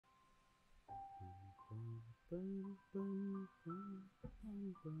Hello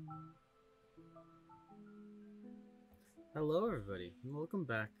everybody, and welcome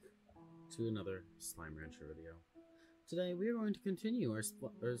back to another Slime Rancher video. Today we are going to continue our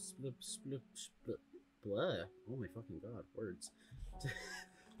blah. Oh my fucking god, words.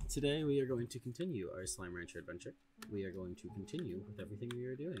 Today we are going to continue our Slime Rancher adventure. We are going to continue with everything we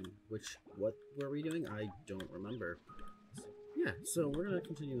are doing. What were we doing? I don't remember. So we're going to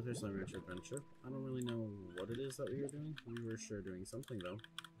continue with our Slime Rancher adventure. I don't really know what it is that we were doing. We were sure doing something though.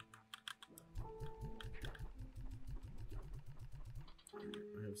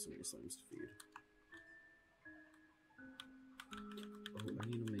 I have so many slimes to feed. Oh, I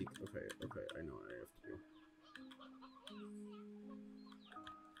need to make... Okay, I know what I have to do.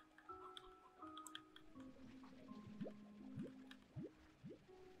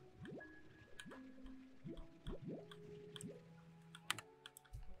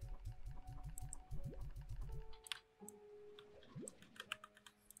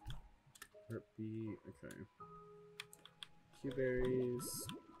 Heartbeat, okay. Q-berries.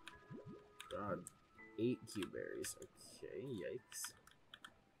 God, 8 Q-berries. Okay, yikes.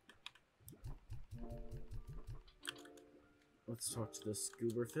 Let's talk to this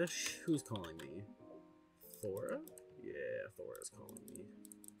gooberfish. Who's calling me? Thora? Yeah, Thora's calling me.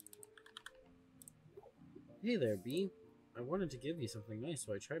 Hey there, bee. I wanted to give you something nice,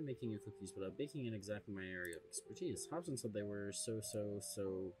 so I tried making you cookies without baking in exactly my area of expertise. Hobson said they were so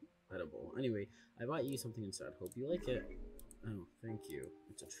edible. Anyway, I bought you something instead. Hope you like it. Oh, thank you.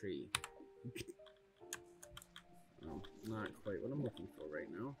 It's a tree. Oh, not quite what I'm looking for right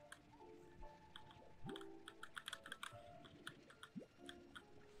now.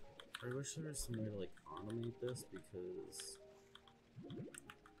 I wish there was some way to, like, automate this, because...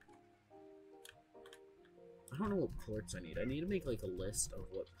 I don't know what plorts I need. I need to make, like, a list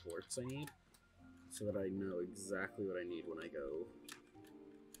of what plorts I need, so that I know exactly what I need when I go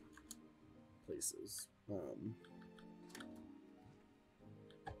places.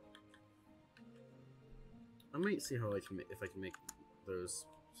 I might see how I can if I can make those.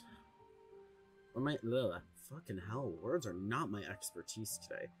 I might. Fucking hell, words are not my expertise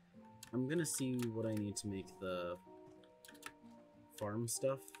today. I'm gonna see what I need to make the farm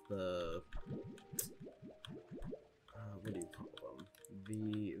stuff. The what do you call them?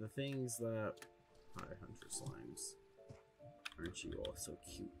 The things that. Hi, hunter slimes. Aren't you all so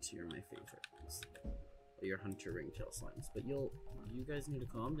cute? You're my favorites. You're hunter ringtail slimes, but you guys need to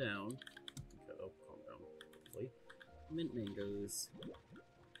calm down. Okay, they'll calm down. Hopefully. Mint mangoes.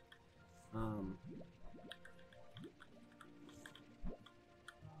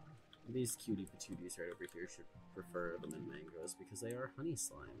 These cutie patooties right over here should prefer the mint mangoes because they are honey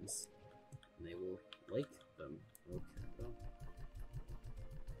slimes. And they will like them. Okay, well.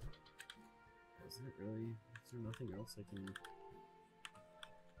 Isn't it really? Is there nothing else I can...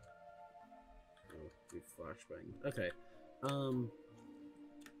 Oh, we flashbang. Okay.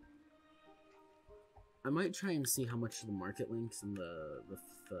 I might try and see how much the market links and the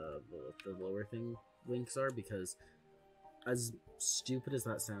lower thing links are, because as stupid as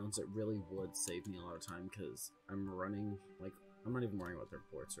that sounds, it really would save me a lot of time, because I'm running, like, I'm not even worrying about their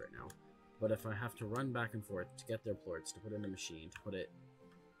ports right now, but if I have to run back and forth to get their ports, to put in the machine, to put it,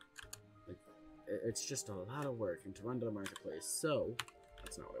 like, it's just a lot of work, and to run to the marketplace, so,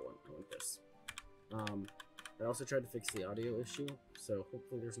 that's not what I want. I want this. I also tried to fix the audio issue, so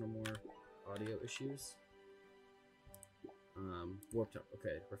hopefully there's no more audio issues. Warped up.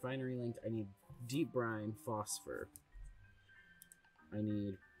 Okay, refinery link. I need deep brine, phosphor. I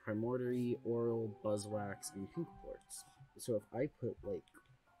need primordial, oral, buzzwax, and pink quartz. So if I put like,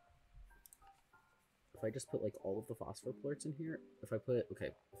 if I just put like all of the phosphor plorts in here, if I put,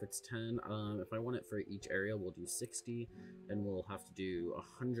 okay, if it's 10, if I want it for each area, we'll do 60, and we'll have to do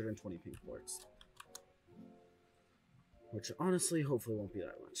 120 pink quartz. Which honestly, hopefully won't be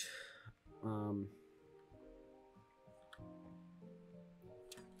that much.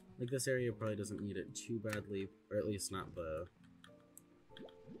 Like this area probably doesn't need it too badly, or at least not the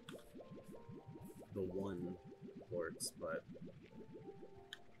one quartz, but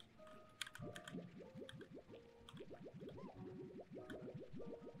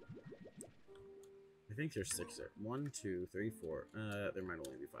I think there's 6 there. 1, 2, 3, 4. There might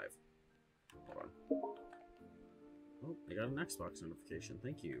only be 5. Hold on. Oh, I got an Xbox notification.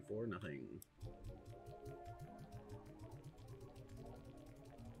 Thank you for nothing.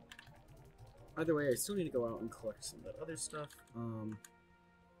 Either way, I still need to go out and collect some of that other stuff.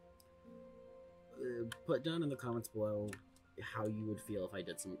 Put down in the comments below how you would feel if I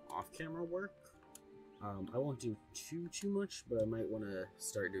did some off-camera work. I won't do too much, but I might want to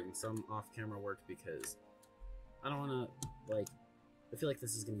start doing some off-camera work because I don't want to, like, I feel like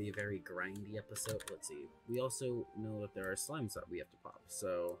this is going to be a very grindy episode. Let's see. We also know that there are slimes that we have to pop.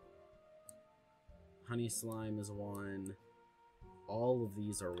 So, honey slime is one. All of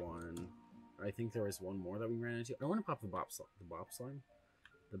these are one. I think there was one more that we ran into. I want to pop the bop slime.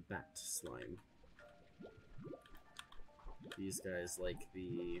 The bat slime. These guys like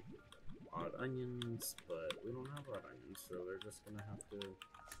the odd onions, but we don't have odd onions, so they're just gonna have to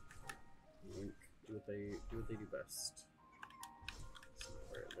do what they do best. So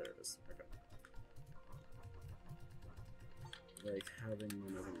there it is. Okay. Like having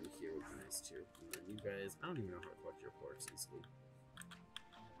one of them in here would be nice too. And then you guys, I don't even know how to collect your quartz easily.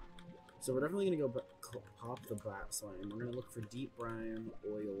 So we're definitely gonna go pop the bat slime. We're gonna look for deep brine,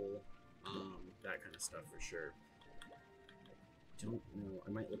 oil, that kind of stuff for sure. Don't know.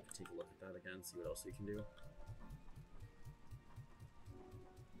 I might take a look at that again, see what else we can do.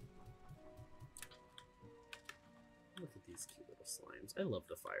 Look at these cute little slimes. I love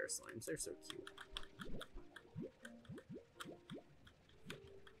the fire slimes. They're so cute.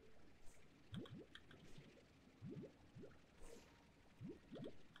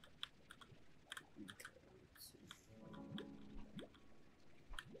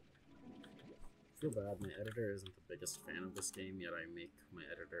 I feel bad, my editor isn't the biggest fan of this game, yet I make my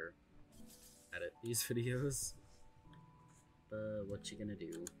editor edit these videos. But what you gonna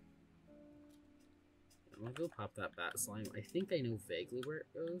do? I'm gonna go pop that bat slime. I think I know vaguely where it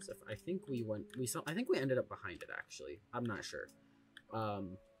goes. I think we ended up behind it actually. I'm not sure. Oh,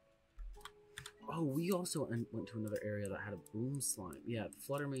 we also went to another area that had a boom slime. Yeah, the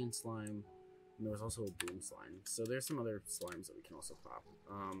fluttermane slime, and there was also a boom slime. So there's some other slimes that we can also pop.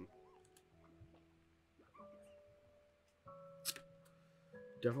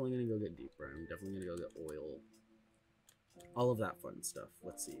 Definitely gonna go get deep brine. Definitely gonna go get oil. All of that fun stuff.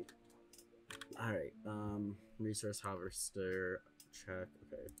 Let's see. Alright, resource harvester, check.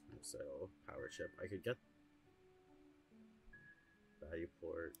 Okay, so power chip. I could get value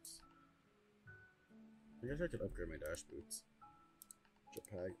ports. I guess I could upgrade my dash boots.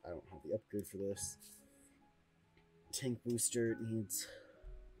 Jetpack. I don't have the upgrade for this. Tank booster needs.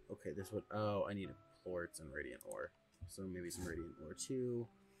 Okay, this would. Oh, I need ports and radiant ore. So maybe some radiant ore too.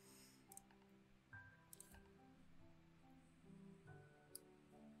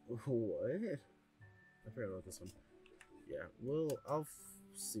 What? I forgot about this one. Yeah, I'll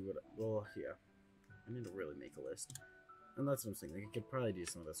see what. Well, yeah. I need to really make a list. And that's what I'm saying. Like, I could probably do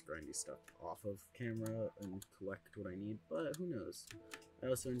some of this grindy stuff off of camera and collect what I need, but who knows? I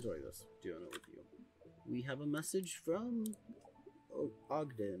also enjoy this, doing it with you. We have a message from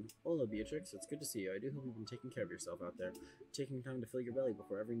Ogden. Hola, Beatrix. It's good to see you. I do hope you've been taking care of yourself out there. Taking time to fill your belly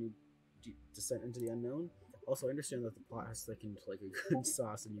before every new descent into the unknown. Also, I understand that the plot has thickened like a good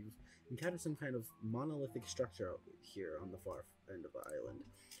sauce, and you've encountered some kind of monolithic structure out here on the far end of the island.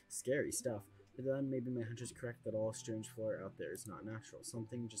 Scary stuff. But then maybe my hunch is correct that all strange flora out there is not natural.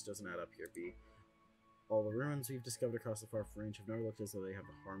 Something just doesn't add up here, B. All the ruins we've discovered across the far range have never looked as though they have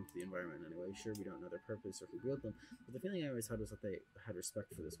harmed the environment in any way. Sure, we don't know their purpose or who built them, but the feeling I always had was that they had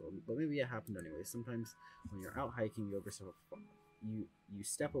respect for this world. But maybe it happened anyway. Sometimes when you're out hiking, you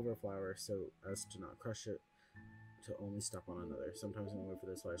step over a flower so as to not crush it, to only step on another. Sometimes the only way for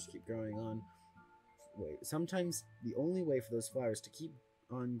those flowers to keep growing on. Sometimes the only way for those flowers to keep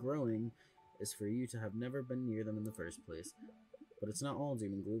on growing is for you to have never been near them in the first place. But it's not all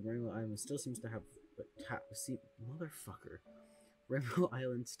doom and gloom. Rainbow Island still seems to have motherfucker. Rainbow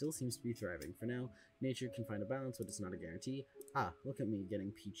Island still seems to be thriving. For now, nature can find a balance, but it's not a guarantee. Ah, look at me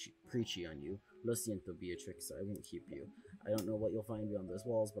getting preachy on you. Lo siento, Beatrix, I won't keep you. I don't know what you'll find beyond those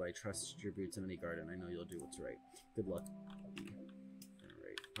walls, but I trust your boots in any garden. I know you'll do what's right. Good luck.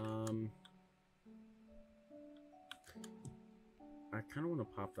 Alright, I kind of want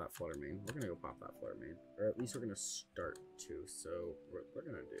to pop that fluttermane. We're going to go pop that fluttermane. Or at least we're going to start to. So, what we're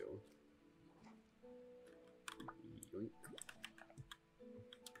going to do... Yoink.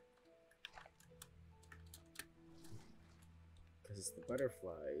 Because it's the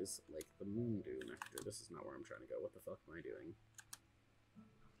butterflies, like the moon dew nectar. This is not where I'm trying to go. What the fuck am I doing?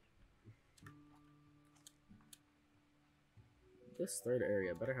 This third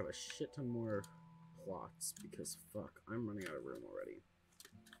area better have a shit ton more plots, because fuck, I'm running out of room already.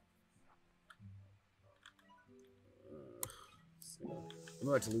 I'm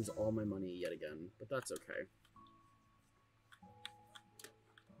about to lose all my money yet again, but that's okay.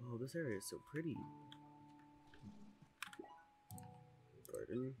 Oh, this area is so pretty.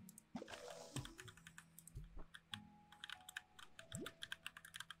 Garden.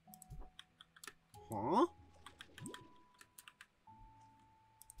 Huh?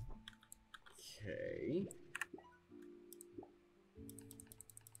 Okay.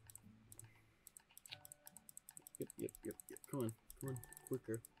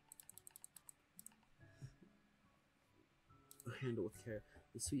 care.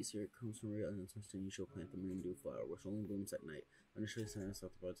 The sweet syrup comes from real and it's unusual plant, the moondew flower, which only blooms at night. Initially, scientists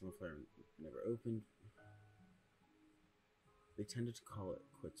thought the buds on the flower never opened. They tended to call it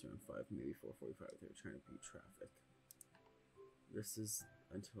quits around 5, maybe 4:45. They were trying to beat traffic. This is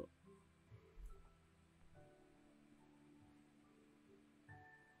until...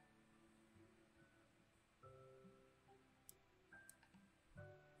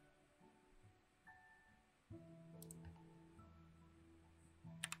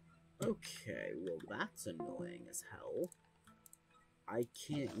 Okay, well that's annoying as hell. I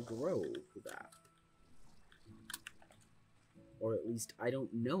can't grow that. Or at least I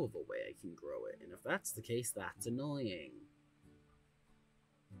don't know of a way I can grow it. And if that's the case, that's annoying.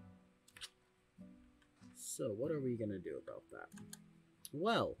 So what are we gonna do about that?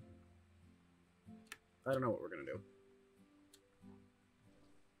 Well, I don't know what we're gonna do.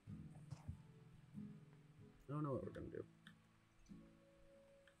 I don't know what we're gonna do.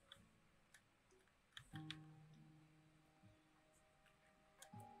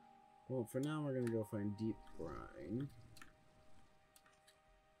 Well, for now, we're gonna go find deep brine.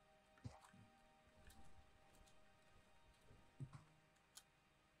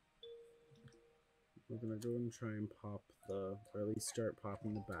 We're gonna go and try and pop the, or at least start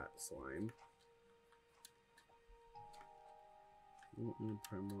popping the bat slime. We don't need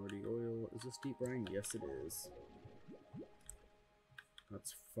primordial oil. Is this deep brine? Yes, it is.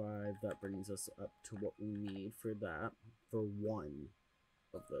 That's 5. That brings us up to what we need for that. For 1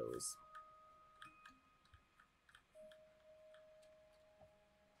 of those.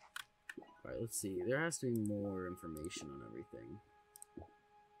 Alright, let's see. There has to be more information on everything.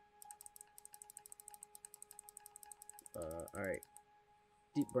 Alright.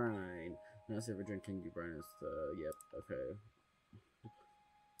 Deep brine. Not safe for drinking. Deep brine is the... Yep, okay.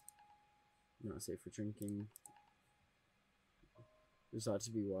 Not safe for drinking. There's ought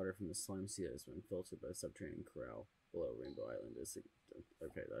to be water from the slime sea that has been filtered by the subterranean corral below Rainbow Island.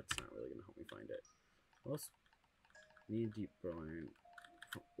 Okay, that's not really going to help me find it. What else? I need deep brine.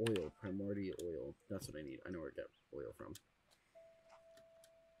 Oil. Primordial oil. That's what I need. I know where to get oil from.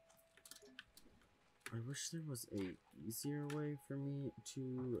 I wish there was a easier way for me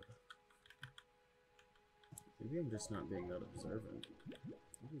to... Maybe I'm just not being that observant.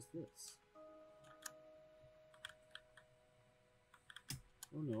 What is this?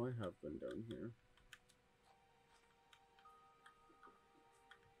 Oh no, I have been down here.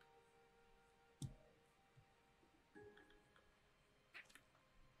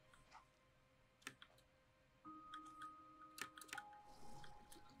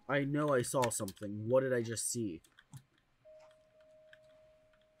 I know I saw something. What did I just see?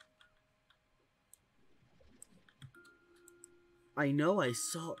 I know I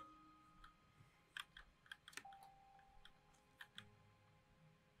saw...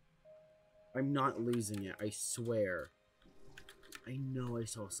 I'm not losing it, I swear. I know I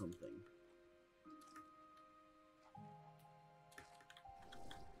saw something.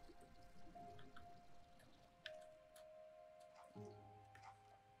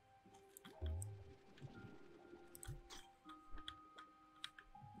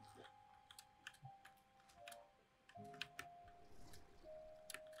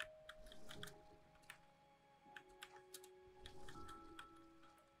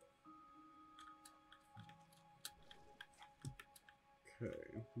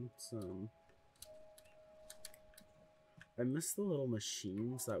 Okay, let's, I miss the little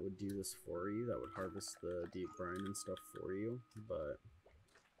machines that would do this for you, that would harvest the deep brine and stuff for you, but...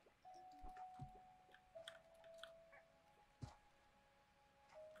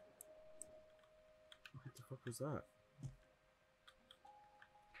 What the fuck was that?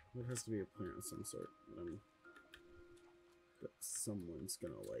 It has to be a plant of some sort, that someone's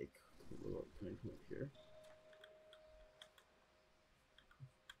gonna like. Can I come up here?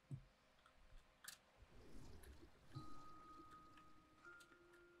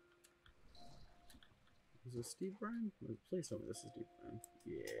 Is this deep brine? Please tell me this is deep brine.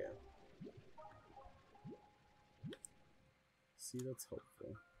 Yeah. See, that's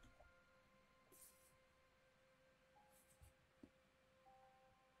helpful.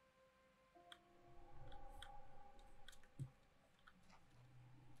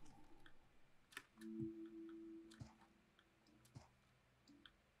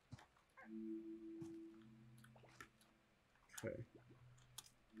 Okay.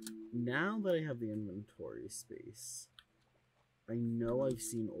 Now that I have the inventory space, I know I've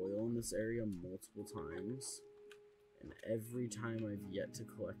seen oil in this area multiple times, and every time I've yet to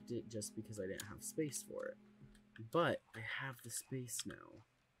collect it just because I didn't have space for it. But I have the space now.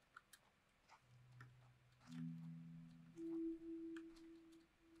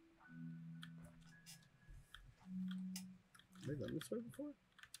 I done this way before?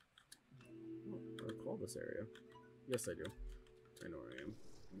 Oh, I recall this area. Yes, I do. I know where I am.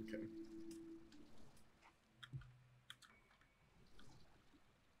 Okay.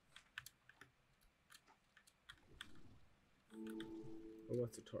 Oh,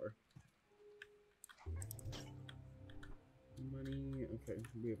 that's a tar. Money. Okay,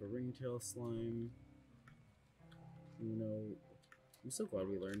 we have a ringtail slime. You know, I'm so glad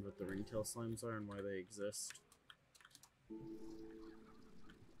we learned what the ringtail slimes are and why they exist.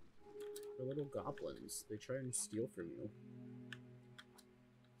 They're little goblins. They try and steal from you.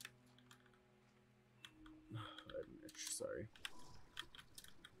 I had an itch, sorry.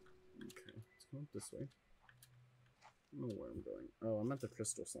 Okay, let's go up this way. I don't know where I'm going. Oh, I'm at the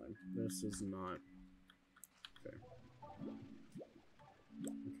crystal slime. This is not... Okay.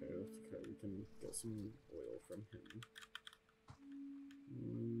 Okay, that's okay. We can get some oil from him.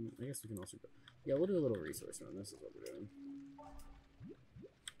 I guess we can also go... Yeah, we'll do a little resource run. This is what we're doing.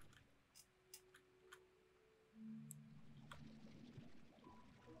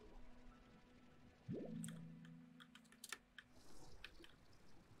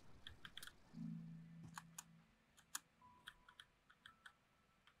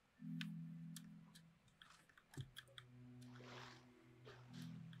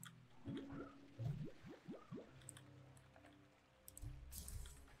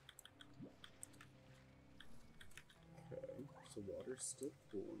 So water's still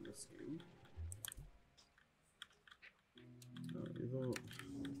cool in this game.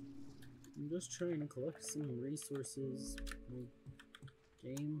 I'm just trying to collect some resources. My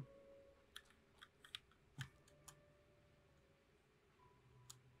game.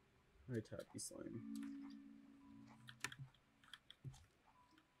 Hi, Tappy Slime.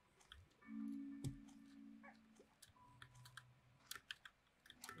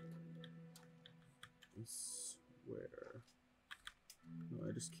 I swear. No,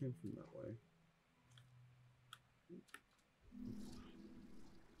 I just came from that way.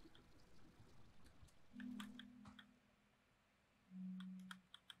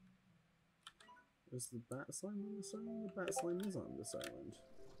 Is the bat slime on this island? The bat slime is on this island.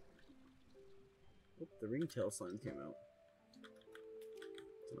 Oh, the ringtail slime came out.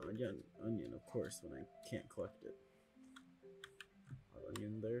 It's an onion, of course, when I can't collect it.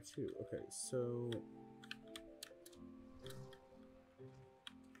 Onion there too. Okay, so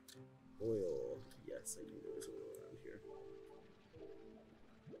oil. Yes, I knew there was oil around here.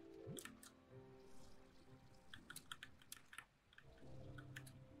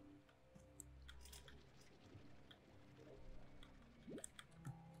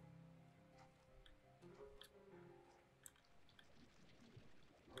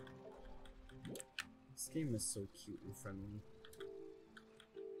 This game is so cute and friendly.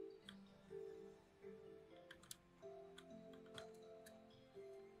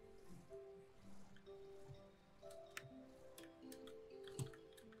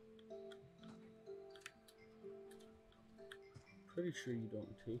 Pretty sure you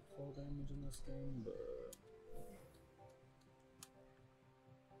don't take fall damage in this game, but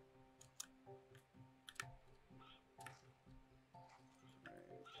alright,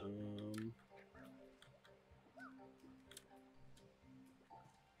 come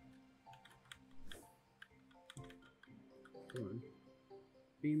on.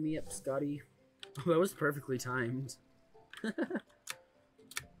 Beam me up, Scotty. Oh, that was perfectly timed. Alright.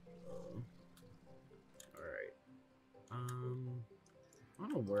 I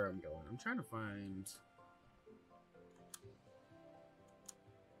don't know where I'm going. I'm trying to find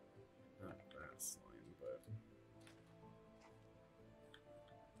not that slime, but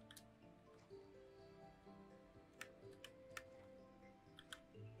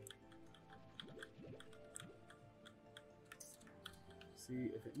see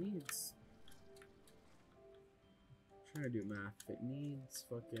if it needs. I'm trying to do math. If it needs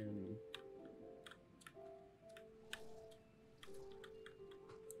fucking.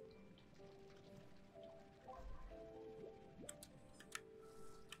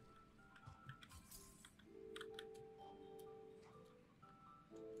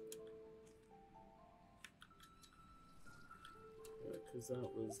 Because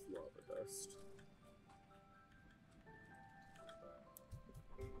that was lava dust.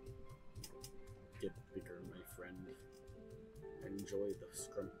 Get bigger, my friend. Enjoy the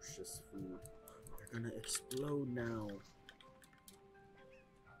scrumptious food. They're gonna explode now.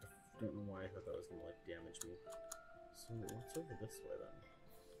 I don't know why I thought that was gonna like damage me. So what's over this way then?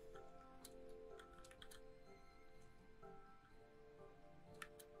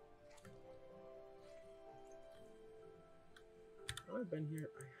 Have I been here?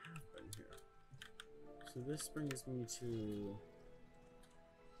 I have been here. So this brings me to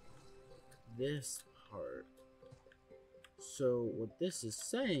this part. So what this is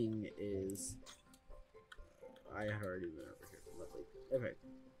saying is, I had already been over here. Lovely. Okay.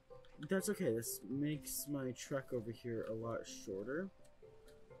 That's okay. This makes my trek over here a lot shorter.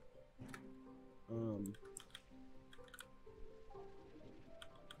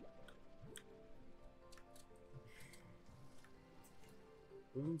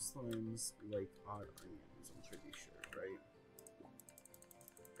 Boom slimes like odd onions, I'm pretty sure, right?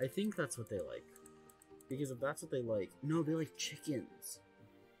 I think that's what they like. Because if that's what they like... No, they like chickens!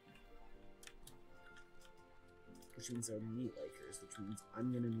 Which means they're meat likers, which means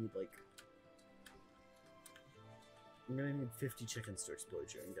I'm gonna need, like... I'm gonna need 50 chickens to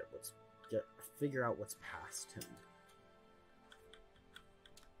explode you and figure out what's past him.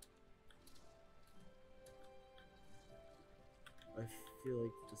 I feel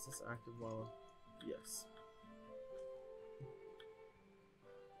like... Does this active while... Yes.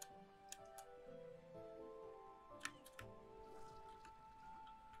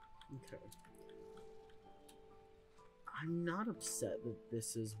 Okay. I'm not upset that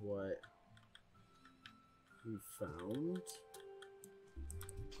this is what we found.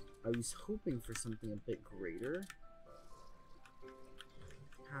 I was hoping for something a bit greater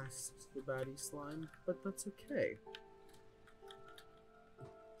past the baddie slime, but that's okay.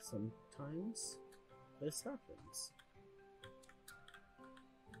 Sometimes this happens.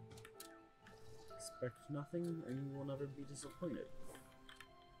 Expect nothing and you will never be disappointed.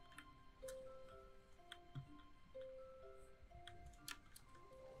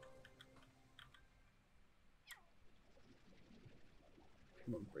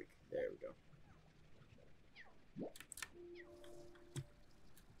 Come on, break. There we go.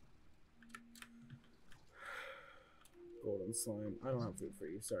 Golden slime. I don't have food for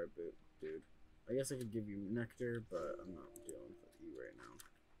you. Sorry, dude. I guess I could give you nectar, but I'm not dealing with you right now.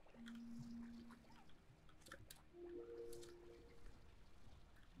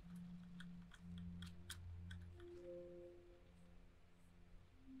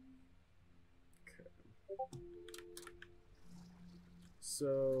 Okay.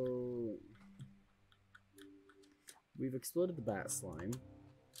 So we've exploded the bat slime.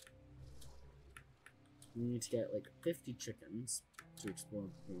 We need to get like 50 chickens to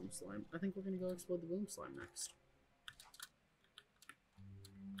explode the boom slime. I think we're gonna go explode the boom slime next.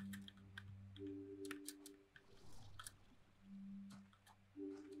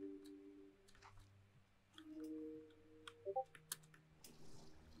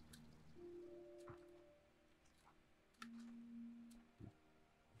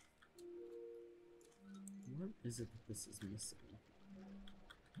 What is it that this is missing?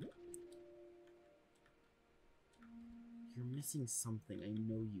 You're missing something. I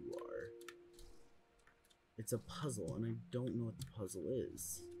know you are. It's a puzzle, and I don't know what the puzzle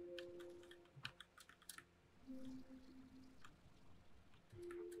is.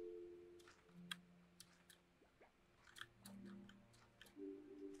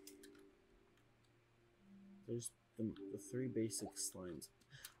 There's the three basic slimes.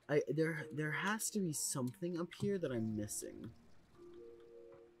 There has to be something up here that I'm missing.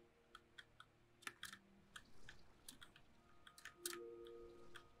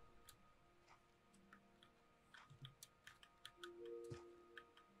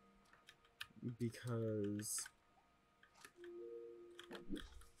 Because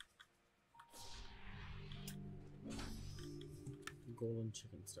golden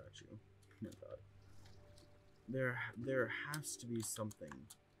chicken statue. Oh my god. There has to be something.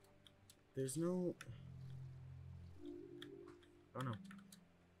 There's no... Oh no.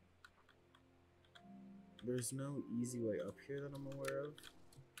 There's no easy way up here that I'm aware of.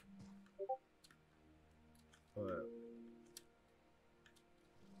 But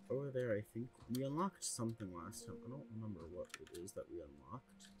over there, I think we unlocked something last time. I don't remember what it is that we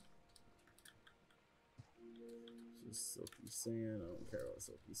unlocked. This is silky sand. I don't care about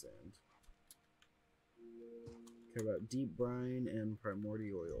silky sand. I care about deep brine and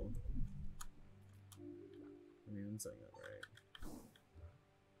primordial oil. I mean, I'm saying that right.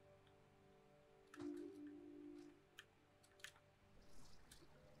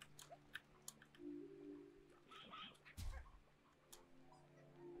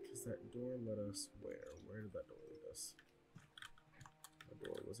 Because that door led us where? Where did that door lead us? The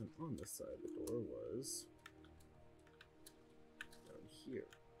door wasn't on this side. The door was down here.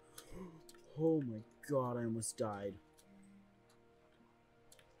 Oh my god, I almost died.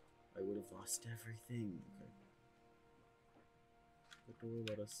 I would have lost everything. Okay. The door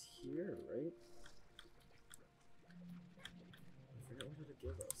led us here, right? I forget what did it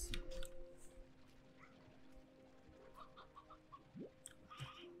give us.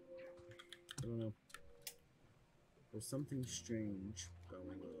 There's something strange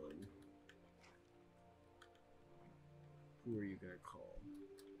going on. Who are you gonna call?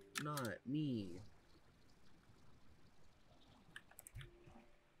 Not me.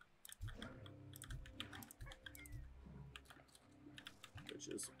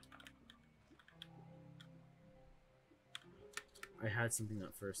 Bitches. I had something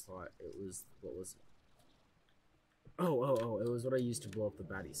at first thought. It was, what was it? Oh, it was what I used to blow up the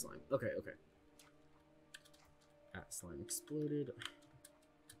baddie slime. Okay. That slime exploded.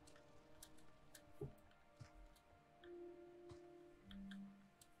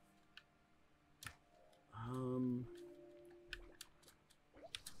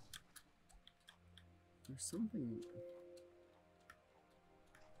 There's something...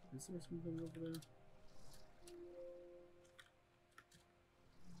 Is there something over there?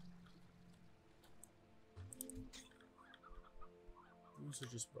 Those are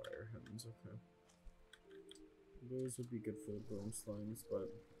just briar hens, okay. Those would be good for the bone slimes, but...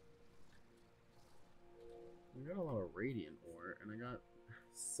 I got a lot of radiant ore, and I got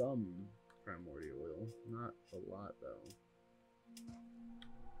some primordial oil. Not a lot, though.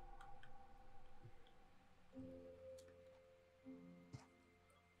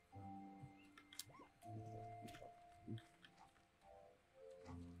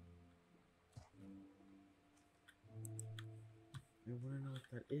 I want to know what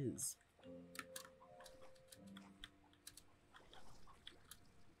that is.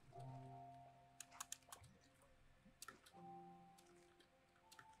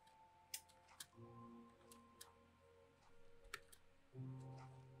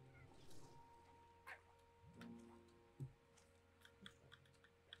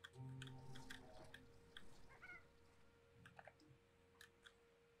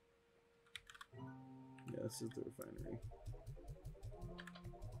 Yeah, this is the refinery.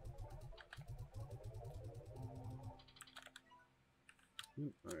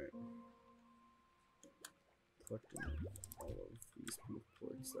 Alright. Collecting all of these pink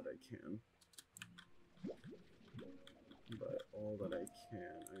quartz that I can. By all that I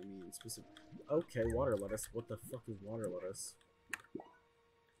can, I mean specific. Okay, water lettuce. What the fuck is water lettuce?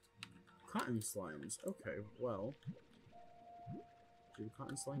 Cotton slimes. Okay, well. Do the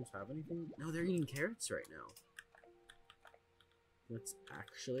cotton slimes have anything? No, they're eating carrots right now. That's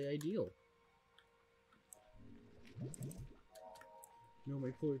actually ideal. No,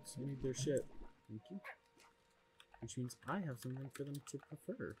 my quartz. I need their shit. Thank you. Which means I have something for them to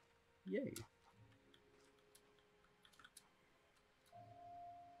prefer. Yay.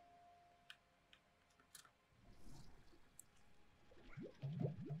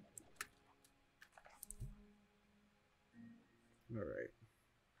 Alright.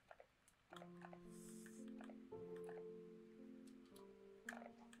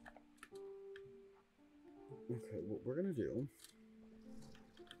 Okay, what we're gonna do...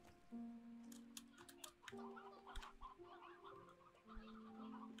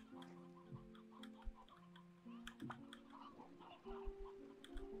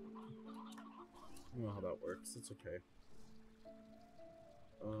 I don't know how that works. It's okay.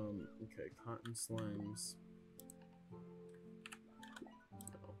 Okay, cotton slimes. No,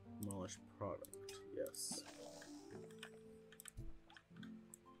 demolish product. Yes.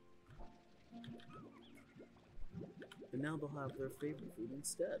 And now they'll have their favorite food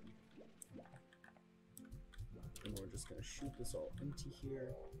instead. And we're just gonna shoot this all into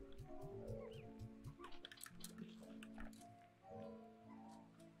here.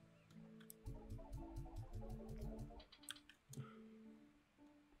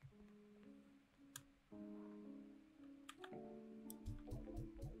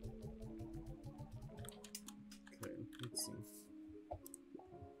 Okay, let's see.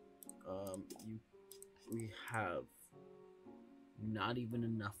 We have not even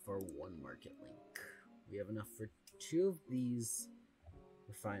enough for one market link. We have enough for 2 of these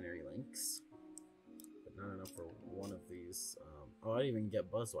refinery links, but not enough for one of these. Oh, I didn't even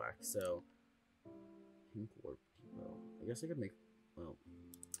get buzzwax, so pink warp depot. I guess I could make. Well,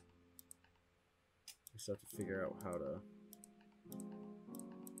 I just have to figure out how to.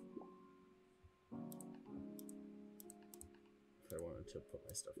 If I wanted to put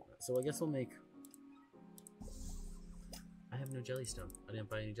my stuff in that, so I guess I'll make. I have no jellystone. I didn't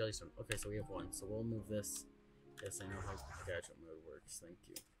buy any jellystone. Okay, so we have 1. So we'll move this. Yes, I know how gadget mode works. Thank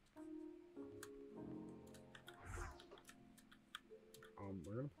you.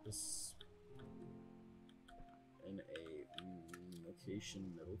 We're gonna put this in a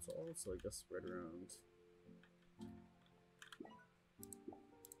location middle to all, so I guess right around.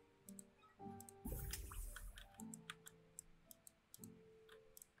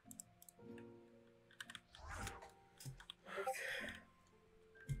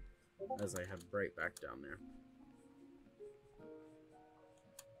 as I have right back down there.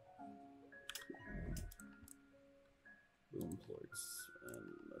 Boom plorts, and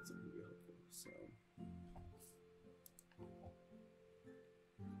that's going to be helpful.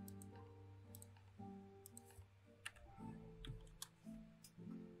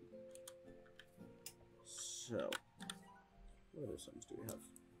 So, what other sums do we have?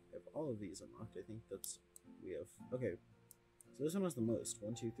 We have all of these unlocked. I think that's we have. Okay, so this one has the most.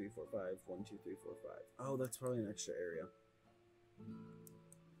 1, 2, 3, 4, 5. 1, 2, 3, 4, 5. Oh, that's probably an extra area.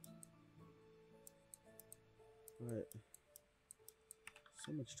 But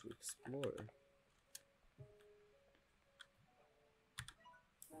so much to explore.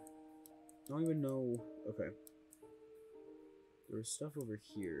 I don't even know. Okay. There was stuff over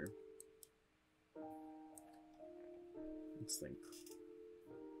here. Let's think.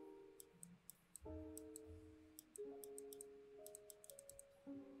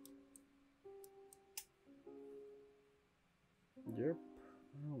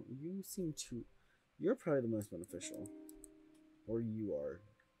 Oh, you seem to. You're probably the most beneficial. Or you are.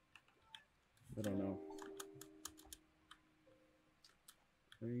 I don't know.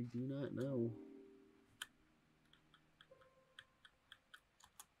 I do not know.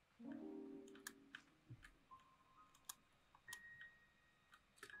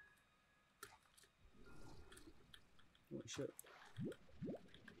 Holy shit.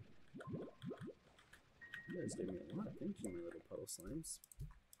 You guys gave me a lot. Thank you, my little puddle slimes.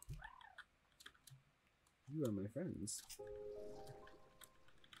 You are my friends.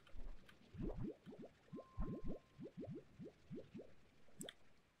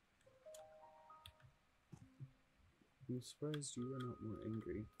 I'm surprised you are not more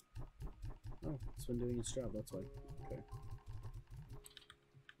angry. Oh, it's been doing its job, that's why. Okay.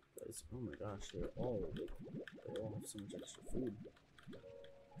 Guys, oh my gosh, they all have so much extra food.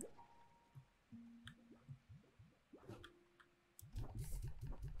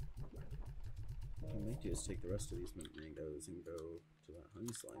 What I might do is take the rest of these mangoes and go to that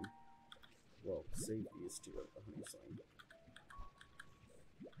honey slime. Well, save these to go to the honey slime.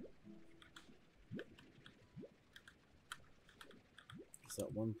 So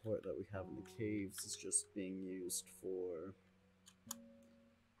that one port that we have in the caves is just being used for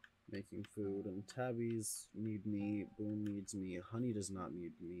making food, and tabbies need meat, boom needs meat, honey does not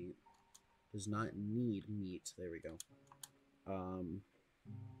need meat. Does not need meat. There we go. I'm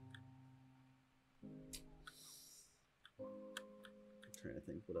trying to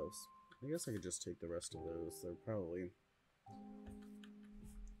think what else. I guess I could just take the rest of those. They're probably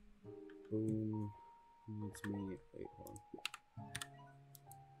boom needs meat. Wait, hold on.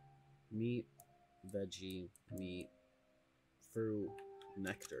 Meat, veggie, meat, fruit,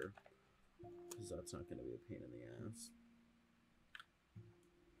 nectar, because that's not going to be a pain in the ass.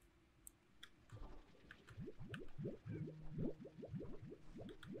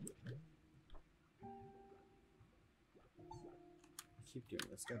 I keep doing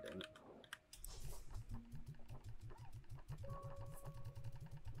this, god damn it.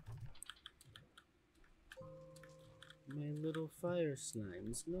 My little fire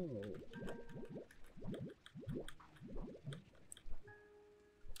slimes, no.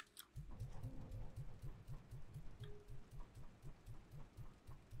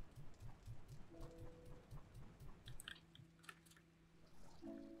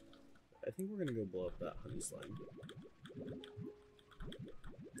 I think we're gonna go blow up that honey slime.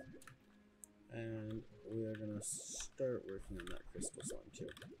 And we are gonna start working on that crystal slime too.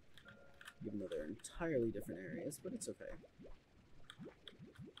 Even though they're entirely different areas, but it's okay.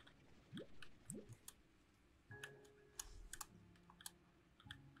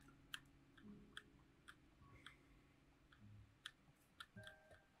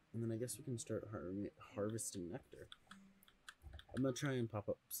 And then I guess we can start harvesting nectar. I'm gonna try and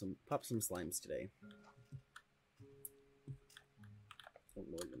pop some slimes today. Oh,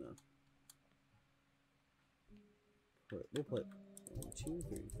 we're gonna we'll put 1, 2,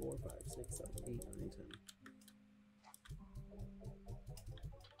 3, 4, 5, 6, 7, 8, 9,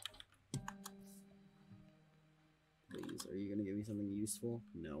 10. Please, are you gonna give me something useful?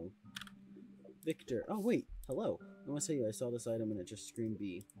 No. Victor. Oh wait, hello. I want to tell you, I saw this item and it just screamed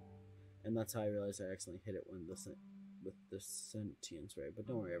B, and that's how I realized I accidentally hit it when with the sentience, right? But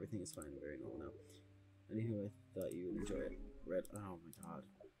don't worry, everything is fine. Very normal now. Anywho, I thought you would enjoy it. Red. Oh my god.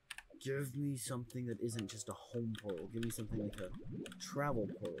 Give me something that isn't just a home portal. Give me something like a travel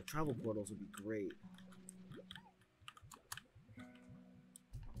portal. Travel portals would be great.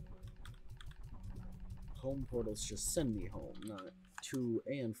 Home portals just send me home, not to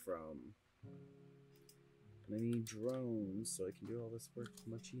and from. And I need drones so I can do all this work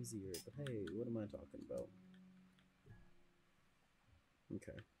much easier. But hey, what am I talking about?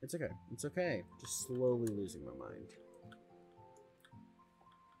 Okay. It's okay. It's okay. Just slowly losing my mind.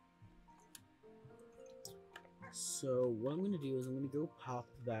 So what I'm going to do is I'm going to go pop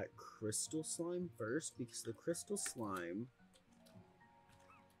that crystal slime first, because the crystal slime...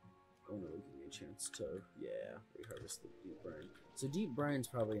 Oh no, give me a chance to, yeah, reharvest the deep brine. So deep brine's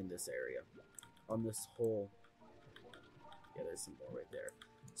probably in this area. On this whole... Yeah, there's some more right there.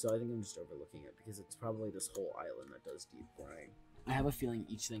 So I think I'm just overlooking it, because it's probably this whole island that does deep brine. I have a feeling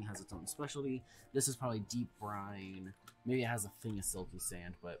each thing has its own specialty. This is probably deep brine. Maybe it has a thing of silky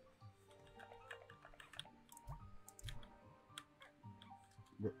sand, but...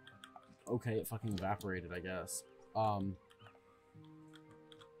 Okay, it fucking evaporated, I guess. Yeah,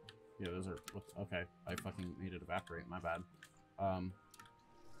 those are... Okay, I fucking made it evaporate, my bad.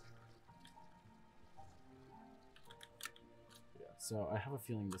 Yeah, so I have a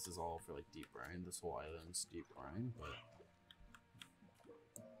feeling this is all for, like, deep brine. This whole island's deep brine, but...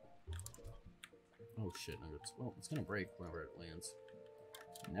 Oh shit, nuggets. Well, it's gonna break whenever it lands.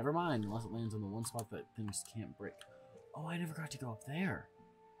 Never mind, unless it lands on the one spot that things can't break. Oh, I never got to go up there.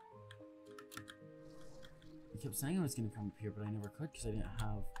 I kept saying I was gonna come up here, but I never could because I didn't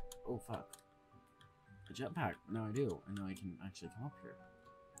have... Oh, fuck. A jetpack. Now I do. And now I can actually come up here.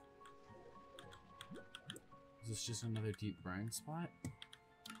 Is this just another deep brine spot?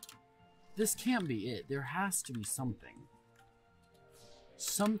 This can't be it. There has to be something.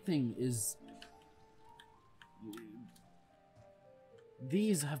 Something is...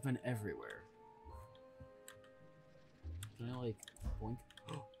 These have been everywhere. Can I, like, boink?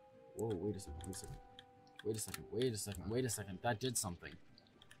 Whoa, wait a second, wait a second. Wait a second, wait a second, wait a second. That did something.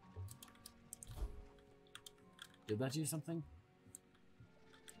 Did that do something?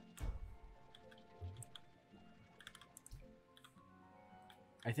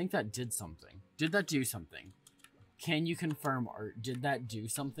 I think that did something. Did that do something? Can you confirm, Art? Did that do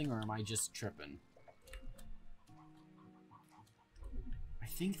something, or am I just tripping? I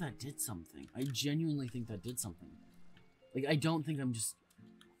think that did something. I genuinely think that did something. Like, I don't think I'm just...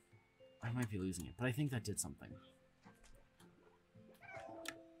 I might be losing it, but I think that did something.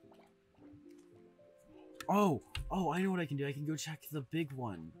 Oh! Oh, I know what I can do. I can go check the big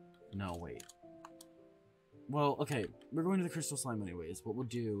one. No, wait. Well, okay. We're going to the crystal slime anyways. What we'll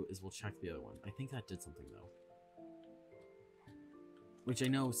do is we'll check the other one. I think that did something, though. Which I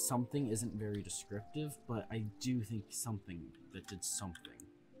know something isn't very descriptive, but I do think something that did something.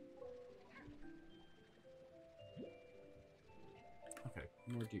 Okay,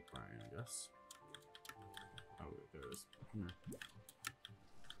 more deep brine, I guess. Oh, wait, there it is. Come here.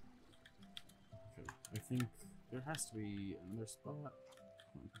 Okay, I think there has to be another spot.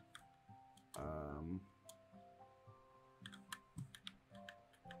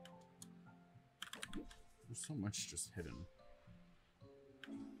 There's so much just hidden.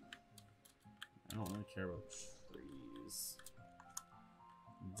 I don't really care about trees.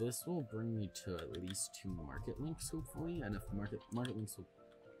 This will bring me to at least 2 market links, hopefully, and if market links will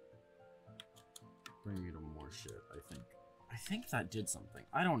bring me to more shit, I think. I think that did something.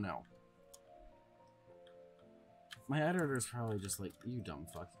 I don't know. My editor's probably just like, you dumb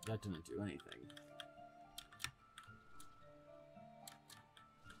fuck, that didn't do anything.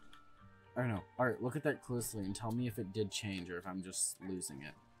 I don't know. Alright, look at that closely and tell me if it did change or if I'm just losing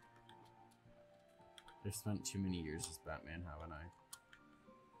it. I've spent too many years as Batman, haven't I?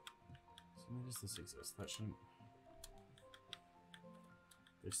 So why does this exist? That shouldn't...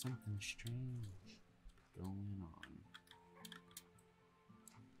 There's something strange going on.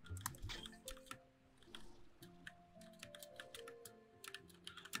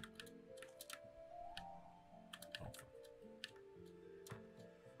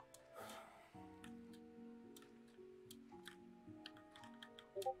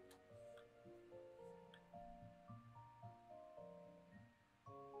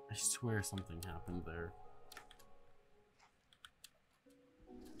 I swear something happened there.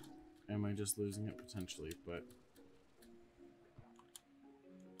 Am I just losing it? Potentially, but...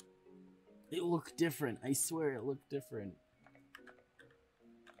 It looked different. I swear it looked different.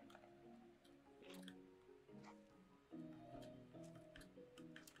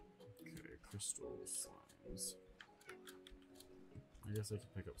 Okay, crystal slimes. I guess I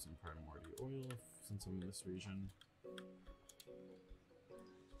could pick up some primordial oil since I'm in this region.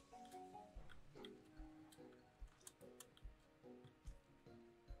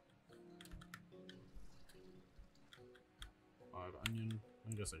 Odd onion.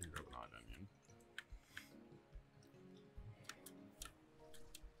 I guess I can grab an odd onion.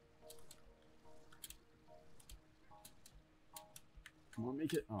 Come on,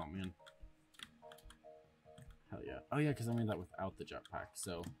 make it. Oh, man. Hell yeah. Oh, yeah, because I made that without the jetpack,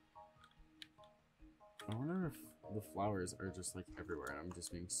 so... I wonder if the flowers are just, like, everywhere, and I'm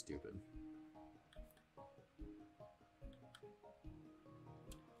just being stupid.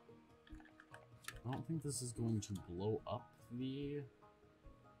 I don't think this is going to blow up the...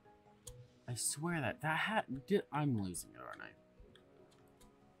 I swear that hat did... I'm losing it, aren't I?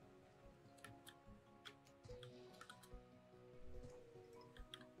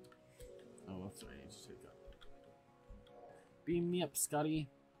 Oh, that's right. I need to take that. Beam me up, Scotty.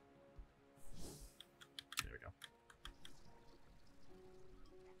 There we go.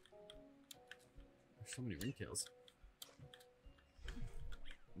 There's so many ringtails.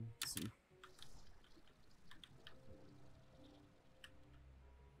 Let's see.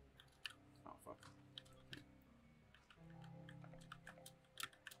 Oh, fuck.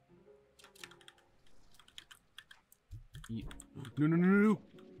 Eat. No, no, no, no, no!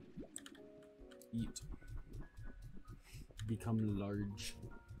 Eat. Become large.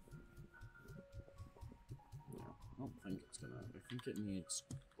 Yeah, I don't think it's gonna. I think it needs,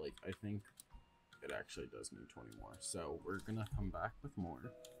 like, I think it actually does need 20 more. So we're gonna come back with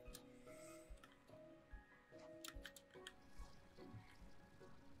more.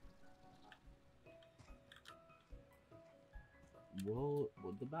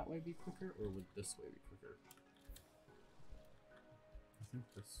 Would the bat way be quicker, or would this way be quicker? I think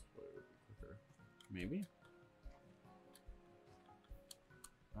this way would be quicker. Maybe?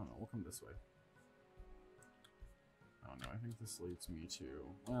 I don't know, we'll come this way. Oh no, I think this leads me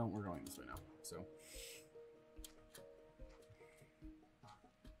to... Well, we're going this way now, so...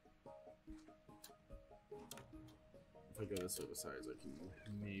 If I go this way the sides, I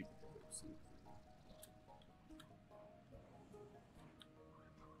can maybe do something.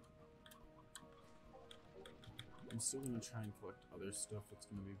 I'm still going to try and collect other stuff that's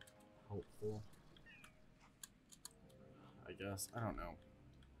going to be helpful. I guess. I don't know.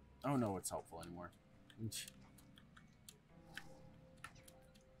 I don't know what's helpful anymore.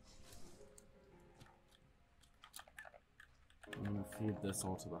 I'm going to feed this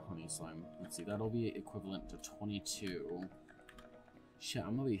all to the honey slime. Let's see, that'll be equivalent to 22. Shit,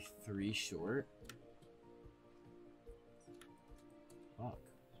 I'm going to be 3 short. Fuck.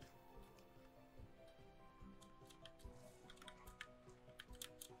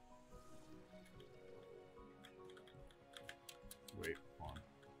 Wait, hold on.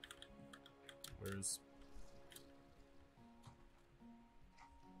 Where's...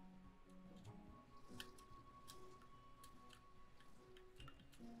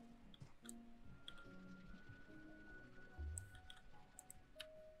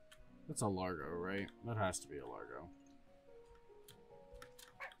 That's a Largo, right? That has to be a Largo.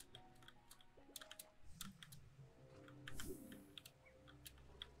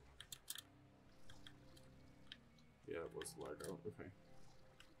 Yeah, it was Largo. Okay.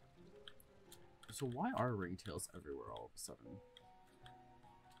 So why are ringtails everywhere all of a sudden?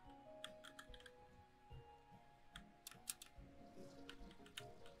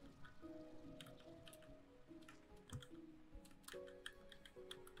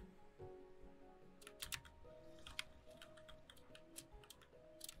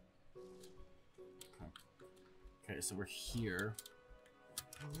 Okay, so we're here.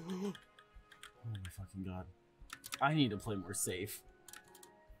 Oh my fucking god. I need to play more safe.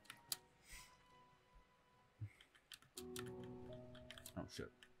 Oh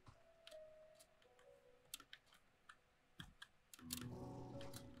shit.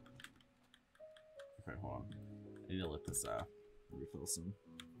 Okay, hold on. I need to let this refill some.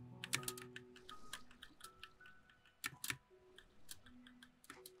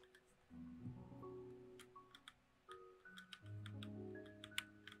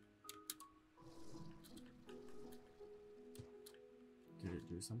 Did it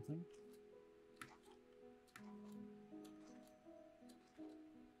do something?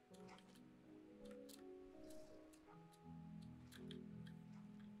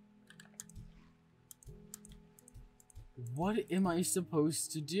 What am I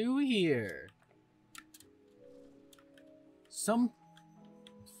supposed to do here?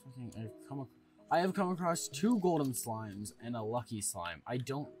 I have come across 2 golden slimes and a lucky slime. I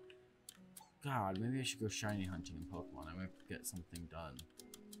don't... God, maybe I should go shiny hunting in Pokemon. I might get something done.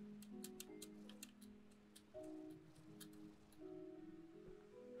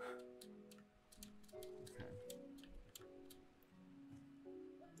 Okay.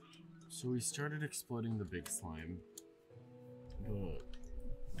 So we started exploding the big slime. But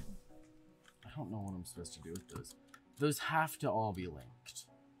I don't know what I'm supposed to do with those. Those have to all be linked.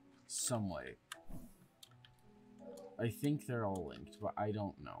 Some way. I think they're all linked, but I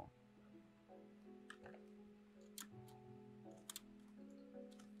don't know.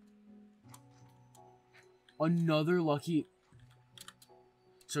 Another lucky...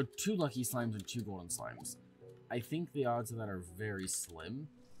 So 2 lucky slimes and 2 golden slimes. I think the odds of that are very slim.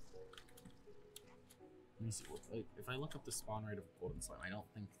 Let me see. Like, if I look up the spawn rate of a golden slime, I don't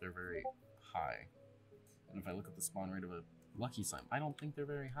think they're very high. And if I look up the spawn rate of a lucky slime, I don't think they're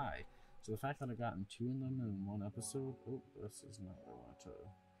very high. So the fact that I've gotten 2 of them in one episode... Oh, this is not what I want to...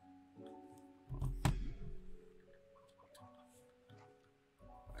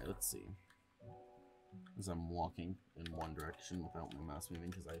 Alright, let's see. As I'm walking in one direction without my mouse moving,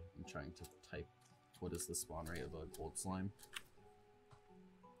 because I'm trying to type what is the spawn rate of a gold slime.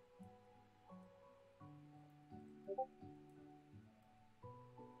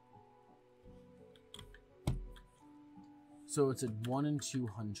 So it's a 1 in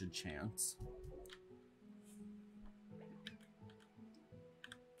 200 chance.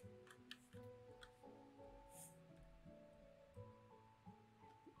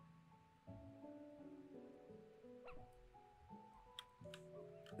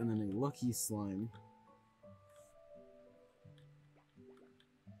 And then a lucky slime.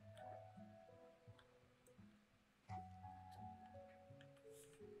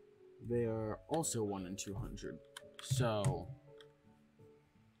 They are also 1 in 200. So...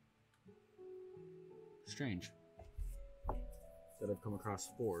 strange. That I've come across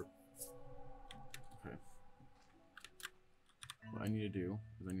 4. Okay. What I need to do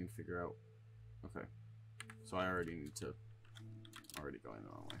is I need to figure out... Okay. So I already need to... already going the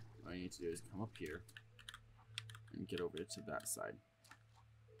wrong way. What I need to do is come up here and get over to that side.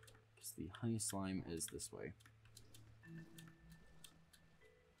 Because the honey slime is this way.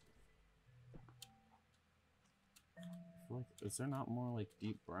 I feel like, is there not more like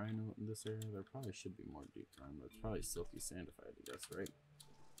deep brine in this area? There probably should be more deep brine, but it's probably silky sand if I had to guess, right?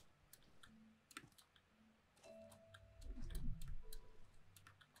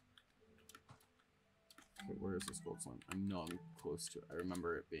 Okay, where is this gold slime? I know I'm close to it. I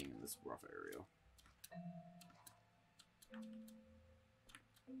remember it being in this rough area.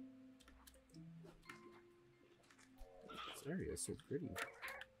 This area is so pretty.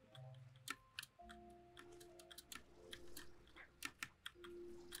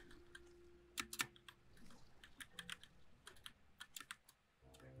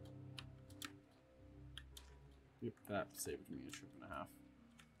 Yep, that saved me a trip and a half.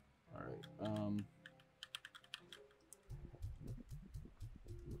 Alright,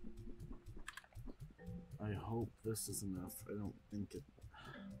 I hope this is enough. I don't think it...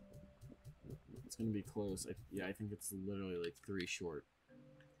 It's gonna be close. Yeah, I think it's literally like 3 short.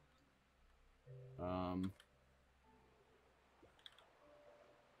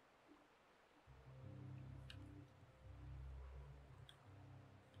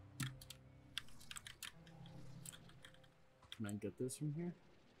 Can I get this from here?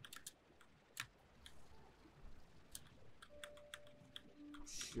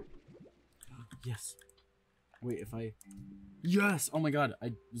 Shit. Yes. Wait, if I... Yes! Oh my god,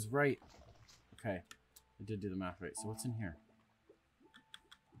 I was right. Okay. I did do the math right. So what's in here?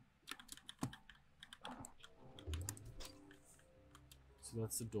 So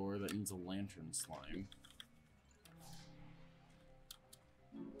that's the door. That needs a lantern slime.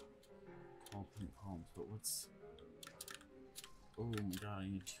 All pink palms, but what's... Oh my god, I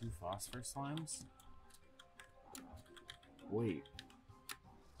need 2 phosphor slimes? Wait.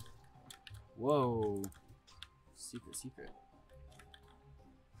 Whoa. Secret, secret.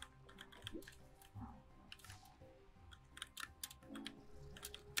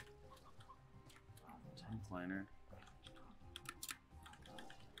 Tank liner.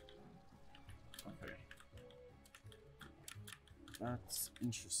 Okay. That's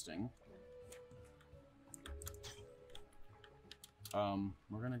interesting.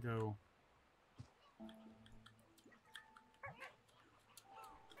 We're gonna go...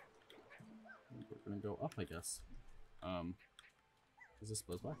 We're gonna go up, I guess. Is this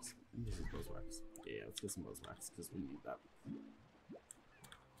beeswax? I think this is beeswax. Yeah, let's get some beeswax, because we need that.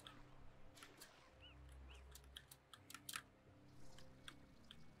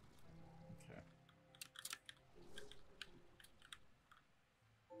 Okay.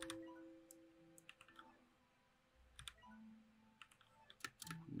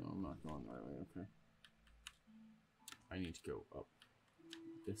 No, I'm not going the right way, okay. I need to go up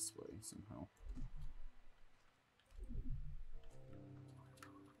this way somehow.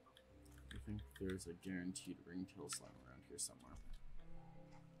 I think there's a guaranteed ringtail slime around here somewhere.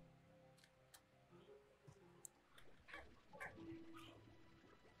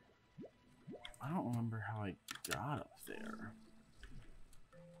 I don't remember how I got up there?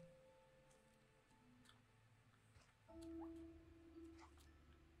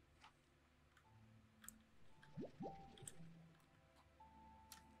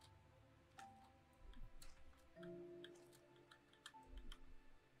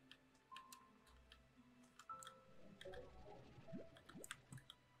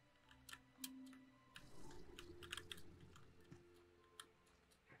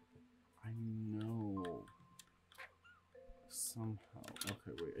 I know. Somehow.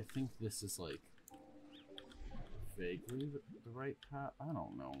 Okay, wait. I think this is like vaguely the right path. I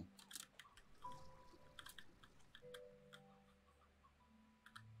don't know.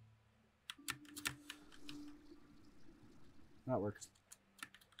 That works.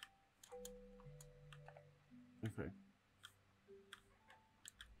 Okay.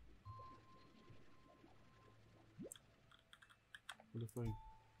 What if I...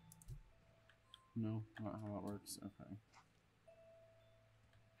 No, not how that works. Okay.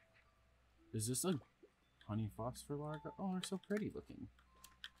 Is this a honey phosphor larva? Oh, they're so pretty looking.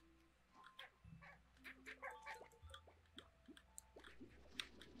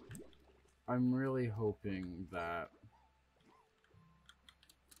 I'm really hoping that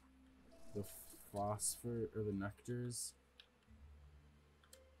the phosphor or the nectars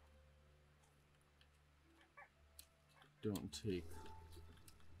don't take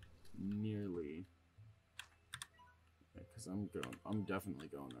nearly, because I'm definitely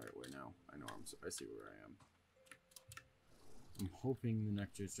going the right way now. I know I see where I am. I'm hoping the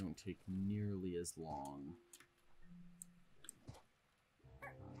nectars don't take nearly as long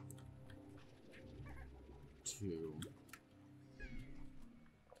to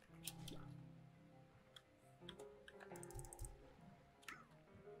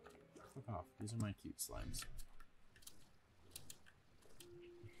fuck off. These are my cute slimes.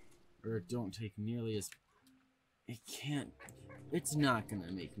 Or don't take nearly as... It can't... It's not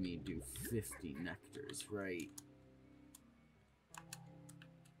gonna make me do 50 nectars, right?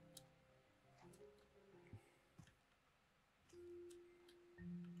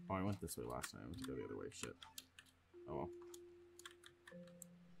 Oh, I went this way last time. I have to go the other way. Shit. Oh well.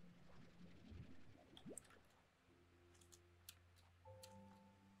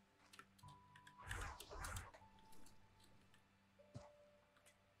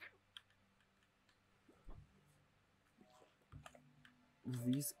 Do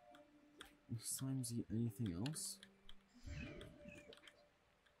these slimes eat anything else?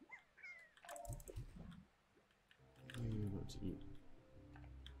 What are you about to eat?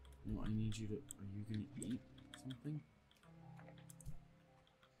 No, I need you to... Are you gonna eat something?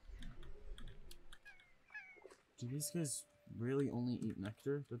 Do these guys really only eat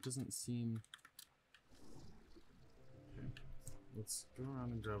nectar? That doesn't seem... Okay. Let's go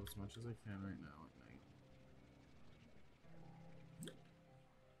around and grab as much as I can right now at night.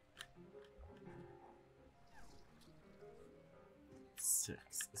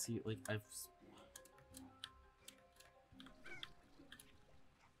 Six. See, like, I've...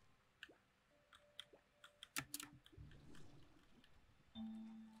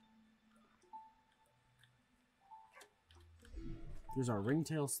 There's our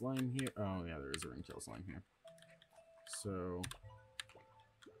ringtail slime here. Oh, yeah, there is a ringtail slime here. So...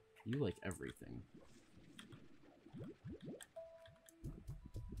 You like everything.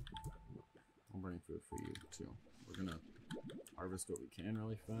 I'll bring food for you, too. We're gonna harvest what we can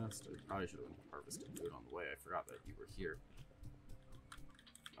really fast. I probably should have been harvesting food on the way. I forgot that you were here.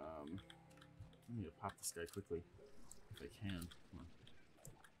 I need to pop this guy quickly. If I can. Come on.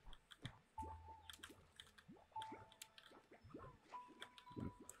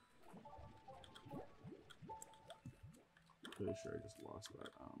 Pretty sure I just lost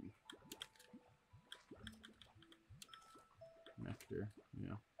that, nectar.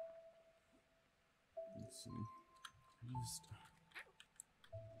 Yeah. Let's see. I just...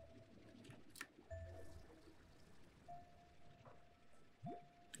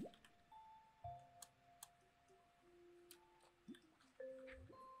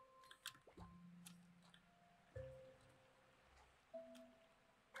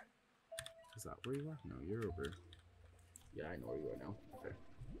 Is that where you are? No, you're over. Yeah, I know where you are now. Okay.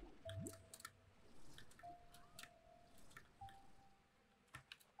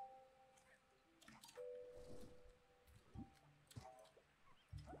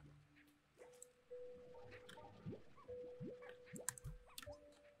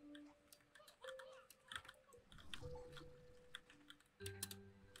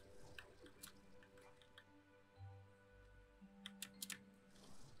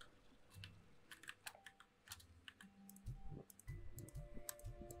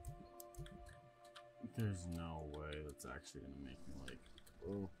 There's no way that's actually gonna make me like,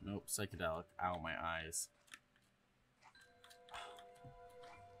 oh, nope, psychedelic, ow, my eyes.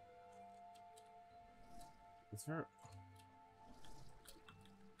 Is there...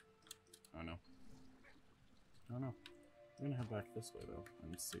 Oh no. Oh no. I'm gonna head back this way though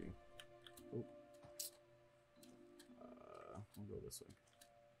and see. Oh. We'll go this way.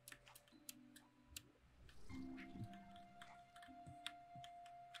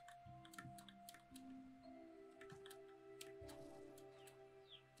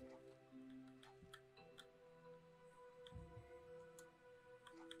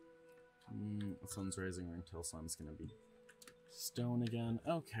 The sun's rising until sun's gonna be stone again.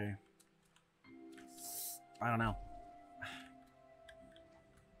 Okay. I don't know.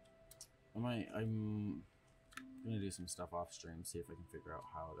 I'm gonna do some stuff off stream, see if I can figure out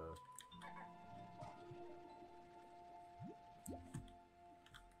how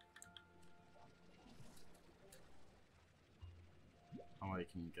I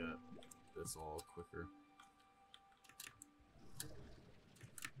can get this all quicker.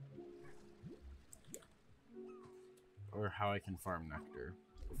 Or how I can farm nectar,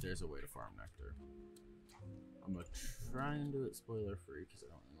 if there's a way to farm nectar. I'm gonna try and do it spoiler free because I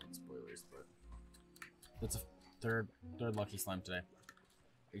don't really want spoilers, but that's a third lucky slime today.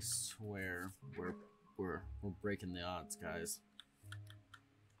 I swear we're breaking the odds, guys.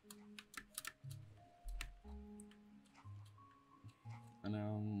 And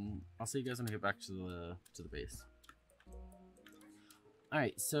I'll see you guys when I get back to the base. All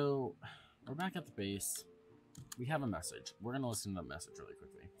right, so we're back at the base. We have a message. We're gonna listen to that message really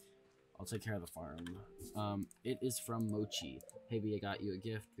quickly. I'll take care of the farm. It is from Mochi. Hey B, I got you a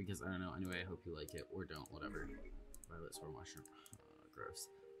gift because I don't know. Anyway, I hope you like it or don't. Whatever. Violet sword mushroom. Gross.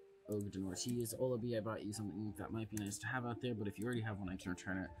 Ogden Ortiz. Ola B, I bought you something that might be nice to have out there, but if you already have one, I can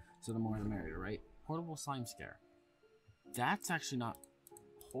return it. So the more the merrier, right? Portable slime scare. That's actually not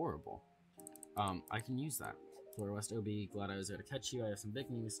horrible. I can use that. Florida West OB, glad I was there to catch you. I have some big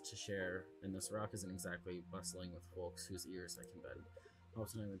news to share, and this rock isn't exactly bustling with folks whose ears I can bend.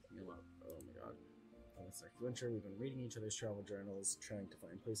 Hopes and I would think about, oh my god. On this next adventure, we've been reading each other's travel journals, trying to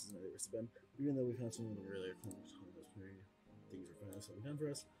find places where they were spent. Even though we found some of them earlier, things were finally something done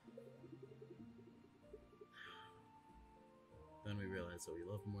for us. Then we realized that we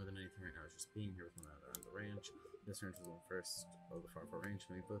love more than anything right now is just being here with one another on the ranch. This ranch was the first of the far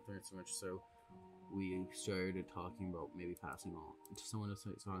ranch, and we both learned so much so we started talking about maybe passing on to someone to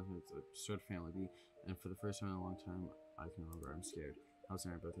say something to start a family be, and for the first time in a long time, I can remember I'm scared. House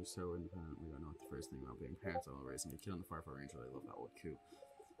and I both are so independent, we don't know what the first thing about being parents while raising a kid on the far range. I love that one too.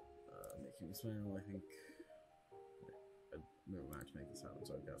 Making me smile, I think I'd move on to make this happen,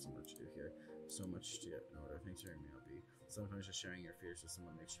 so I've got so much to do here. So much to get in order. Thanks for hearing me out, B. Sometimes just sharing your fears with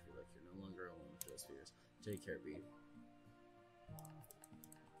someone makes you feel like you're no longer alone with those fears. Take care, B.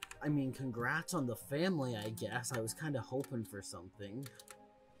 I mean, congrats on the family, I guess. I was kind of hoping for something.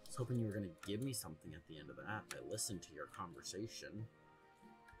 I was hoping you were going to give me something at the end of that. I listened to your conversation.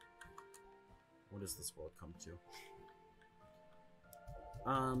 What does this world come to?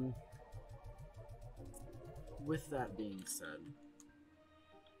 With that being said,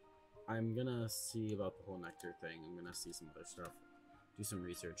 I'm gonna see about the whole nectar thing. I'm gonna see some other stuff, do some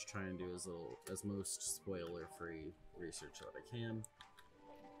research, try and do as most spoiler-free research that I can.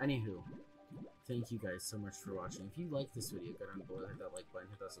 Anywho, thank you guys so much for watching. If you like this video, go down below, hit that like button,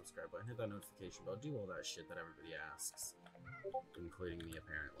 hit that subscribe button, hit that notification bell, do all that shit that everybody asks, including me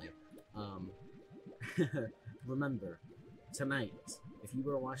apparently. Remember, tonight, if you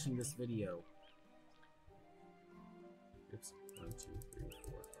were watching this video, oops, 1, 2, 3,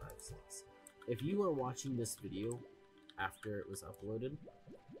 4, 5, 6. If you are watching this video after it was uploaded,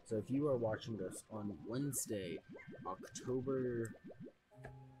 so if you are watching this on Wednesday, October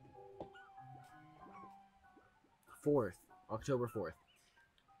 4th,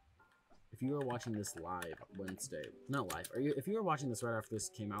 if you are watching this live Wednesday, not live, if you are watching this right after this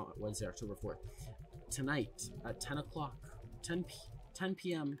came out Wednesday, October 4th, tonight at 10 o'clock, 10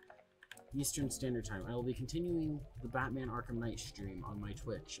 p.m. Eastern Standard Time, I will be continuing the Batman Arkham Knight stream on my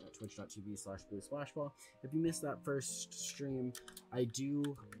Twitch at twitch.tv/bluesplashball. If you missed that first stream, I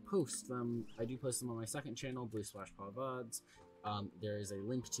do post them on my second channel, Blue Splash Paw VODs. There is a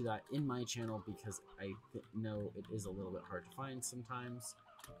link to that in my channel because I know it is a little bit hard to find sometimes.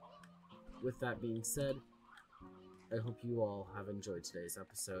 With that being said, I hope you all have enjoyed today's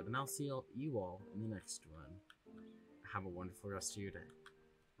episode, and I'll see you all in the next one. Have a wonderful rest of your day.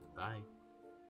 Bye.